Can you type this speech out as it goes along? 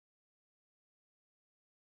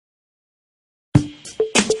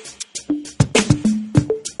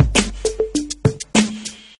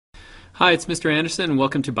Hi, it's Mr. Anderson, and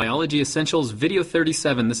welcome to Biology Essentials Video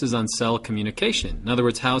 37. This is on cell communication. In other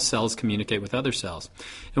words, how cells communicate with other cells.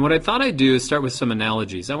 And what I thought I'd do is start with some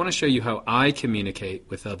analogies. I want to show you how I communicate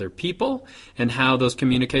with other people and how those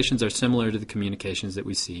communications are similar to the communications that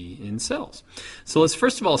we see in cells. So let's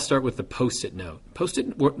first of all start with the Post-it note.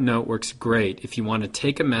 Post-it note works great if you want to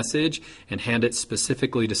take a message and hand it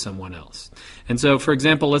specifically to someone else. And so, for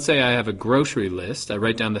example, let's say I have a grocery list. I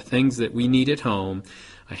write down the things that we need at home.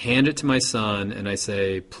 I hand it to my son and I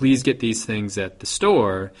say, please get these things at the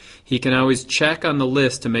store. He can always check on the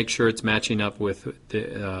list to make sure it's matching up with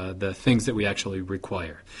the things that we actually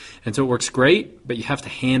require. And so it works great, but you have to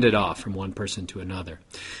hand it off from one person to another.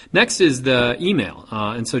 Next is the email.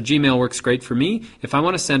 And so Gmail works great for me. If I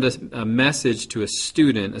want to send a message to a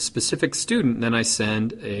student, a specific student, then I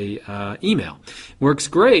send a email. Works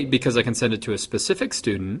great because I can send it to a specific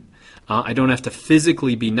student. I don't have to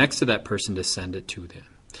physically be next to that person to send it to them.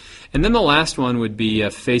 And then the last one would be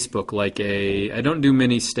Facebook, I don't do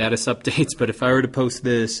many status updates, but if I were to post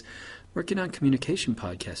this, working on communication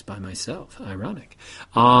podcast by myself, ironic.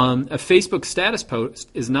 A Facebook status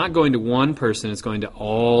post is not going to one person, it's going to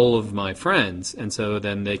all of my friends, and so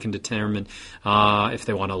then they can determine if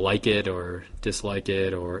they want to like it or dislike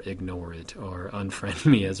it or ignore it or unfriend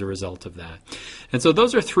me as a result of that. And so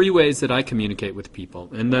those are three ways that I communicate with people,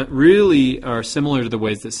 and that really are similar to the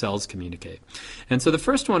ways that cells communicate. And so the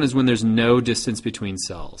first one is when there's no distance between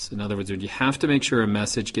cells. In other words, when you have to make sure a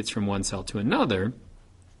message gets from one cell to another,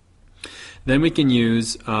 then we can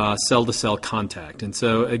use cell-to-cell contact. And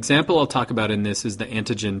so example I'll talk about in this is the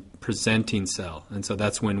antigen presenting cell. And so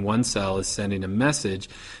that's when one cell is sending a message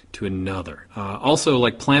to another. Also,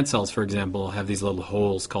 like plant cells, for example, have these little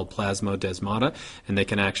holes called plasmodesmata, and they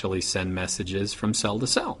can actually send messages from cell to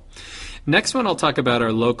cell. Next one I'll talk about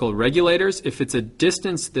are local regulators. If it's a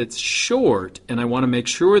distance that's short and I want to make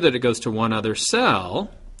sure that it goes to one other cell,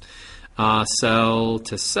 cell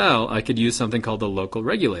to cell, I could use something called a local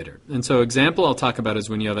regulator. And so example I'll talk about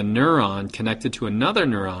is when you have a neuron connected to another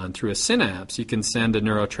neuron through a synapse, you can send a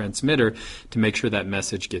neurotransmitter to make sure that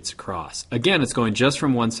message gets across. Again, it's going just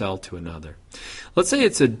from one cell to another. Let's say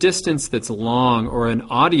it's a distance that's long or an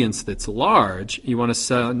audience that's large. You want to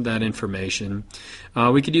send that information.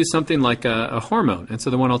 We could use something like a hormone. And so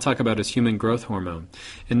the one I'll talk about is human growth hormone.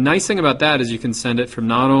 And nice thing about that is you can send it from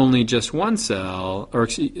not only just one cell, or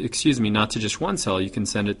not to just one cell, you can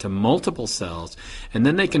send it to multiple cells. And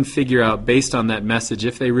then they can figure out based on that message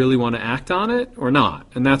if they really want to act on it or not.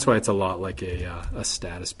 And that's why it's a lot like a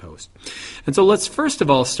status post. And so let's first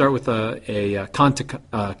of all start with a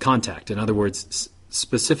contact. In other words,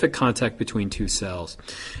 specific contact between two cells.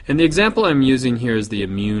 And the example I'm using here is the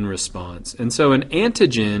immune response. And so an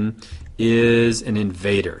antigen is an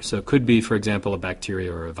invader. So it could be, for example, a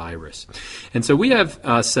bacteria or a virus. And so we have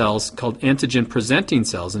cells called antigen-presenting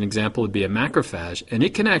cells. An example would be a macrophage. And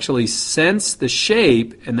it can actually sense the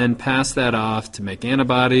shape and then pass that off to make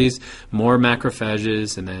antibodies, more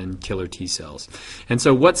macrophages, and then killer T cells. And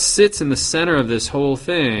so what sits in the center of this whole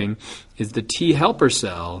thing is the T helper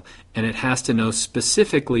cell, and it has to know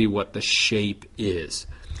specifically what the shape is.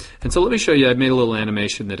 And so let me show you, I've made a little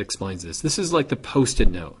animation that explains this. This is like the Post-it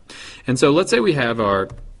note. And so let's say we have our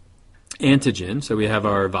antigen, so we have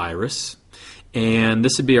our virus, and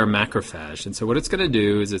this would be our macrophage. And so what it's going to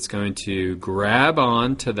do is it's going to grab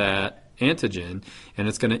on to that antigen, and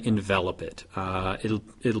it's going to envelop it.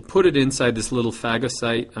 It'll put it inside this little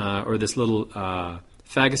phagocyte, or this little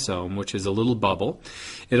phagosome, which is a little bubble.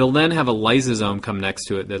 It'll then have a lysosome come next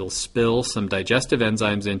to it that'll spill some digestive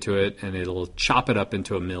enzymes into it, and it'll chop it up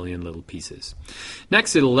into a million little pieces.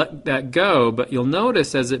 Next, it'll let that go, but you'll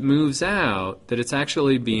notice as it moves out that it's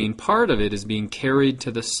actually part of it is being carried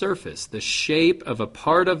to the surface. The shape of a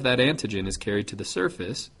part of that antigen is carried to the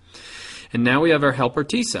surface. And now we have our helper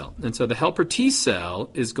T cell. And so the helper T cell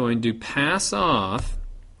is going to pass off.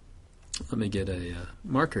 Let me get a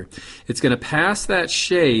marker. It's going to pass that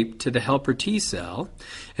shape to the helper T cell.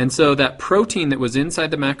 And so that protein that was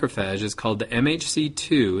inside the macrophage is called the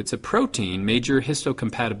MHC2. It's a protein, major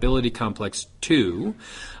histocompatibility complex 2.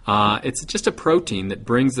 It's just a protein that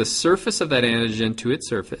brings the surface of that antigen to its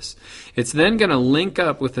surface. It's then going to link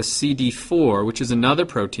up with a CD4, which is another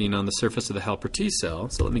protein on the surface of the helper T cell.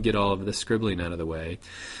 So let me get all of the scribbling out of the way.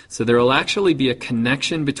 So there will actually be a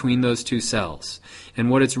connection between those two cells. And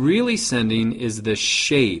what it's really sending is the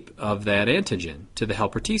shape of that antigen to the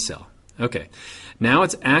helper T cell. Okay. Now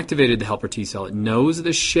it's activated the helper T cell. It knows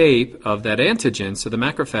the shape of that antigen, so the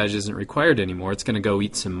macrophage isn't required anymore. It's going to go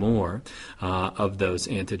eat some more of those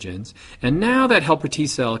antigens. And now that helper T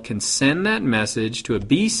cell can send that message to a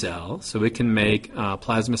B cell, so it can make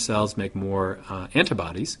plasma cells, make more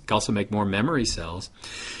antibodies. It can also make more memory cells.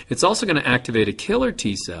 It's also going to activate a killer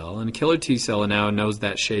T cell, and a killer T cell now knows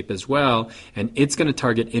that shape as well, and it's going to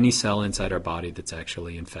target any cell inside our body that's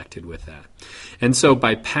actually infected with that. And so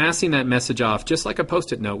by passing that message off, just like a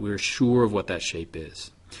Post-it note, we're sure of what that shape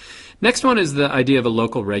is. Next one is the idea of a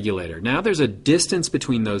local regulator. Now there's a distance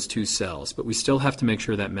between those two cells, but we still have to make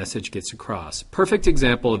sure that message gets across. Perfect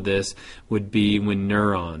example of this would be when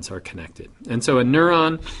neurons are connected. And so a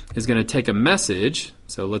neuron is going to take a message.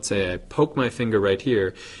 So let's say I poke my finger right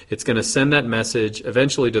here. It's going to send that message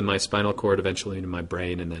eventually to my spinal cord, eventually to my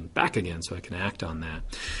brain, and then back again so I can act on that.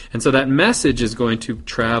 And so that message is going to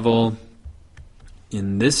travel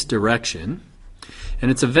in this direction. And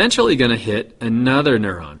it's eventually going to hit another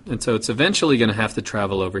neuron. And so it's eventually going to have to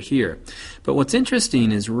travel over here. But what's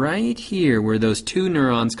interesting is right here where those two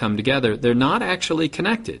neurons come together, they're not actually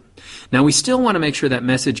connected. Now we still want to make sure that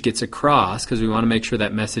message gets across because we want to make sure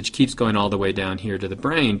that message keeps going all the way down here to the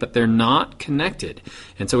brain, but they're not connected.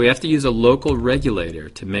 And so we have to use a local regulator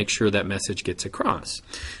to make sure that message gets across.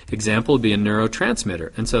 Example would be a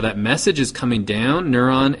neurotransmitter. And so that message is coming down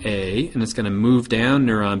neuron A and it's going to move down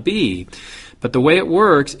neuron B. But the way it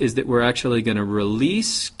works is that we're actually going to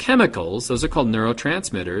release chemicals. Those are called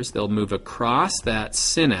neurotransmitters. They'll move across that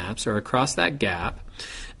synapse or across that gap.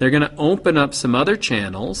 They're going to open up some other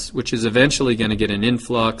channels, which is eventually going to get an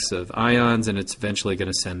influx of ions, and it's eventually going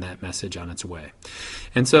to send that message on its way.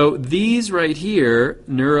 And so these right here,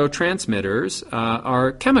 neurotransmitters,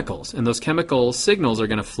 are chemicals, and those chemical signals are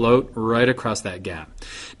going to float right across that gap.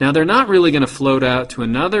 Now, they're not really going to float out to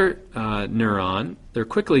another neuron. They're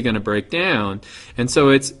quickly going to break down, and so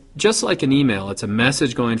it's just like an email. It's a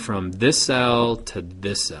message going from this cell to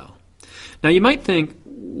this cell. Now, you might think,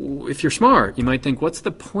 if you're smart, you might think, what's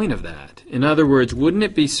the point of that? In other words, wouldn't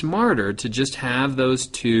it be smarter to just have those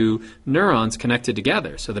two neurons connected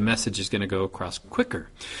together so the message is going to go across quicker?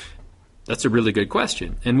 That's a really good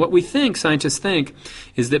question. And what we think, scientists think,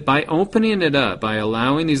 is that by opening it up, by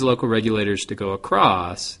allowing these local regulators to go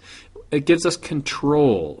across, it gives us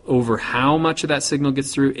control over how much of that signal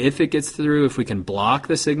gets through, if it gets through, if we can block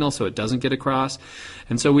the signal so it doesn't get across.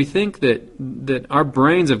 And so we think that our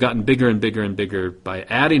brains have gotten bigger and bigger and bigger by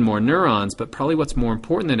adding more neurons, but probably what's more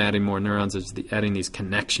important than adding more neurons is adding these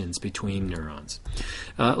connections between neurons.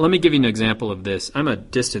 Let me give you an example of this. I'm a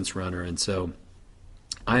distance runner, and so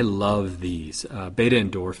I love these beta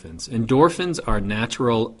endorphins. Endorphins are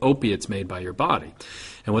natural opiates made by your body.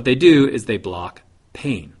 And what they do is they block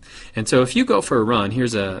pain. And so if you go for a run,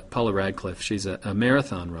 here's Paula Radcliffe, she's a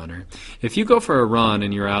marathon runner. If you go for a run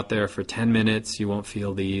and you're out there for 10 minutes, you won't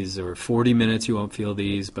feel these, or 40 minutes, you won't feel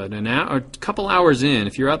these, but a couple hours in,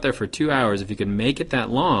 if you're out there for 2 hours, if you can make it that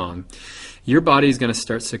long, your body is going to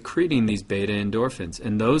start secreting these beta endorphins,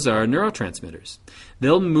 and those are neurotransmitters.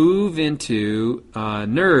 They'll move into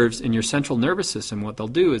nerves in your central nervous system. What they'll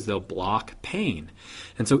do is they'll block pain.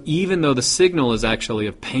 And so even though the signal is actually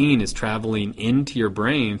of pain is traveling into your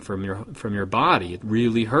brain from your body, it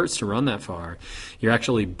really hurts to run that far, you're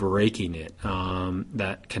actually breaking it,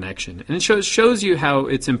 that connection. And it shows you how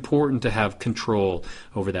it's important to have control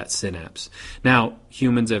over that synapse. Now,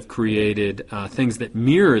 humans have created things that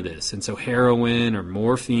mirror this, and so heroin or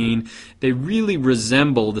morphine, they really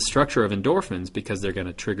resemble the structure of endorphins because they're going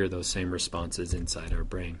to trigger those same responses inside our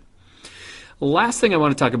brain. The last thing I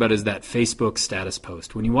want to talk about is that Facebook status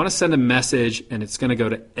post. When you want to send a message and it's going to go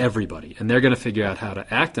to everybody and they're going to figure out how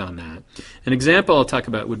to act on that. An example I'll talk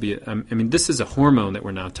about would be, this is a hormone that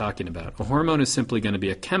we're now talking about. A hormone is simply going to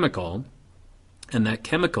be a chemical, and that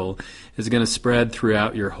chemical is going to spread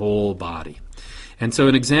throughout your whole body. And so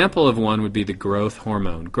an example of one would be the growth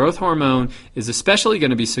hormone. Growth hormone is especially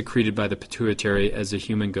going to be secreted by the pituitary as a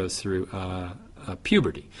human goes through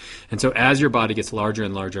puberty. And so as your body gets larger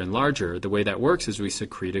and larger and larger, the way that works is we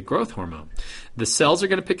secrete a growth hormone. The cells are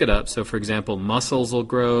going to pick it up. So for example, muscles will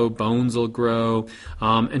grow, bones will grow.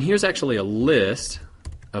 And here's actually a list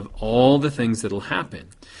of all the things that will happen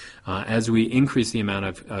as we increase the amount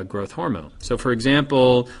of growth hormone. So for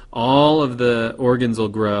example, all of the organs will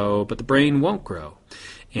grow, but the brain won't grow.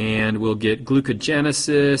 And we'll get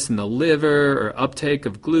glucogenesis in the liver, or uptake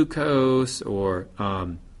of glucose, or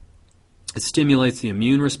it stimulates the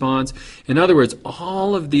immune response. In other words,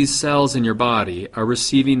 all of these cells in your body are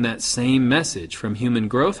receiving that same message from human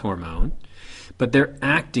growth hormone, but they're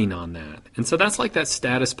acting on that. And so that's like that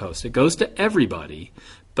status post. It goes to everybody,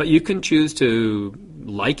 But you can choose to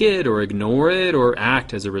like it or ignore it or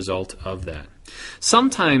act as a result of that.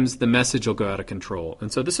 Sometimes the message will go out of control.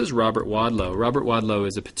 And so this is Robert Wadlow. Robert Wadlow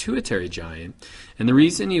is a pituitary giant. And the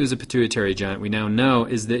reason he was a pituitary giant, we now know,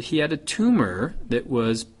 is that he had a tumor that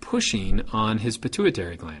was pushing on his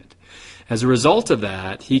pituitary gland. As a result of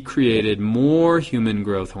that, he created more human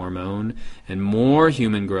growth hormone and more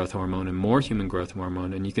human growth hormone and more human growth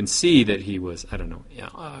hormone. And you can see that he was, I don't know,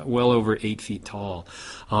 well over 8 feet tall.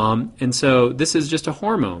 And so this is just a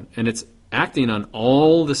hormone, and it's acting on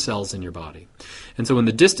all the cells in your body. And so when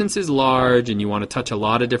the distance is large and you want to touch a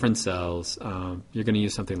lot of different cells, you're going to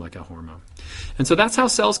use something like a hormone. And so that's how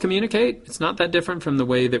cells communicate. It's not that different from the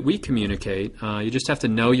way that we communicate. You just have to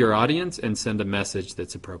know your audience and send a message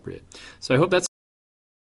that's appropriate. So I hope that's